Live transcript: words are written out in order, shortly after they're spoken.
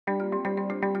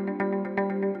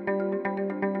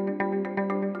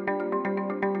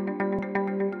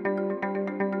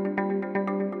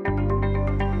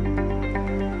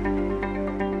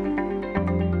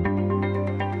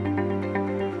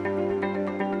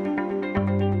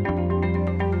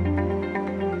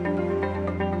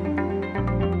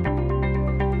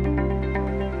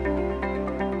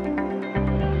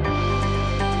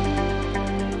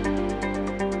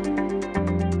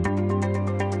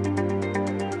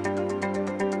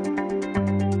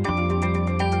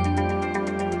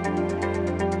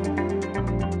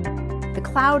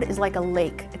cloud is like a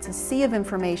lake. It's a sea of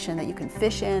information that you can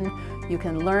fish in, you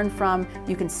can learn from,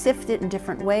 you can sift it in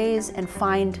different ways and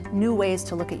find new ways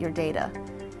to look at your data.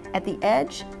 At the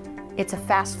edge, it's a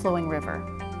fast-flowing river.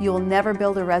 You will never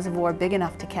build a reservoir big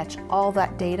enough to catch all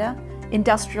that data.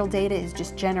 Industrial data is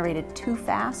just generated too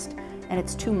fast and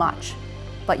it's too much.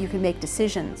 But you can make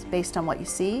decisions based on what you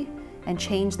see and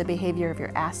change the behavior of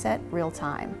your asset real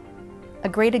time. A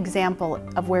great example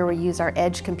of where we use our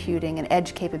edge computing and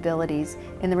edge capabilities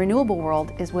in the renewable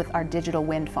world is with our digital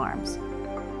wind farms.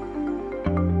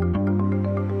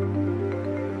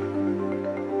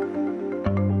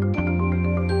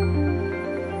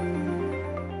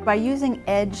 By using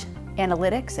edge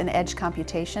analytics and edge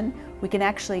computation, we can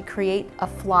actually create a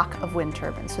flock of wind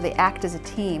turbines. So they act as a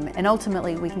team, and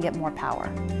ultimately we can get more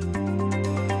power.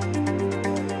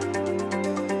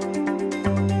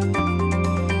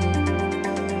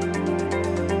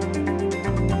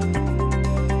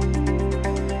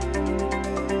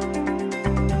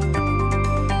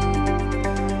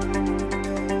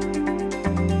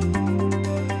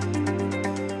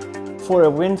 For a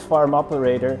wind farm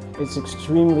operator, it's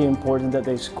extremely important that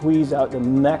they squeeze out the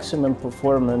maximum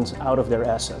performance out of their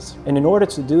assets. And in order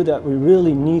to do that, we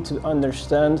really need to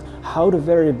understand how the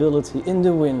variability in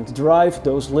the wind drive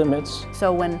those limits.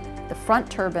 So when the front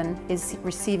turbine is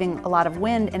receiving a lot of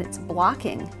wind and it's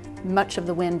blocking much of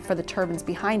the wind for the turbines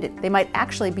behind it, they might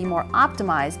actually be more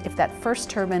optimized if that first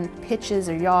turbine pitches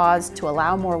or yaws to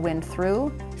allow more wind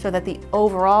through so that the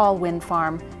overall wind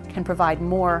farm can provide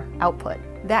more output.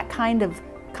 That kind of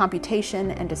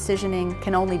computation and decisioning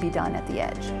can only be done at the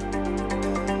edge.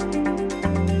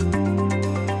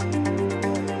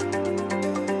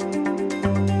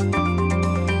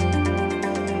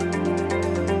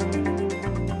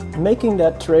 Making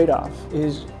that trade-off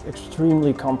is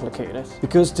extremely complicated,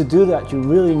 because to do that you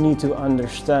really need to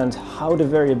understand how the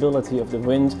variability of the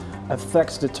wind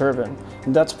affects the turbine.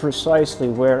 And that's precisely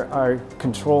where our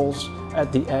controls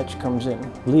at the edge comes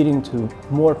in, leading to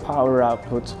more power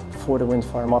output for the wind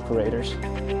farm operators.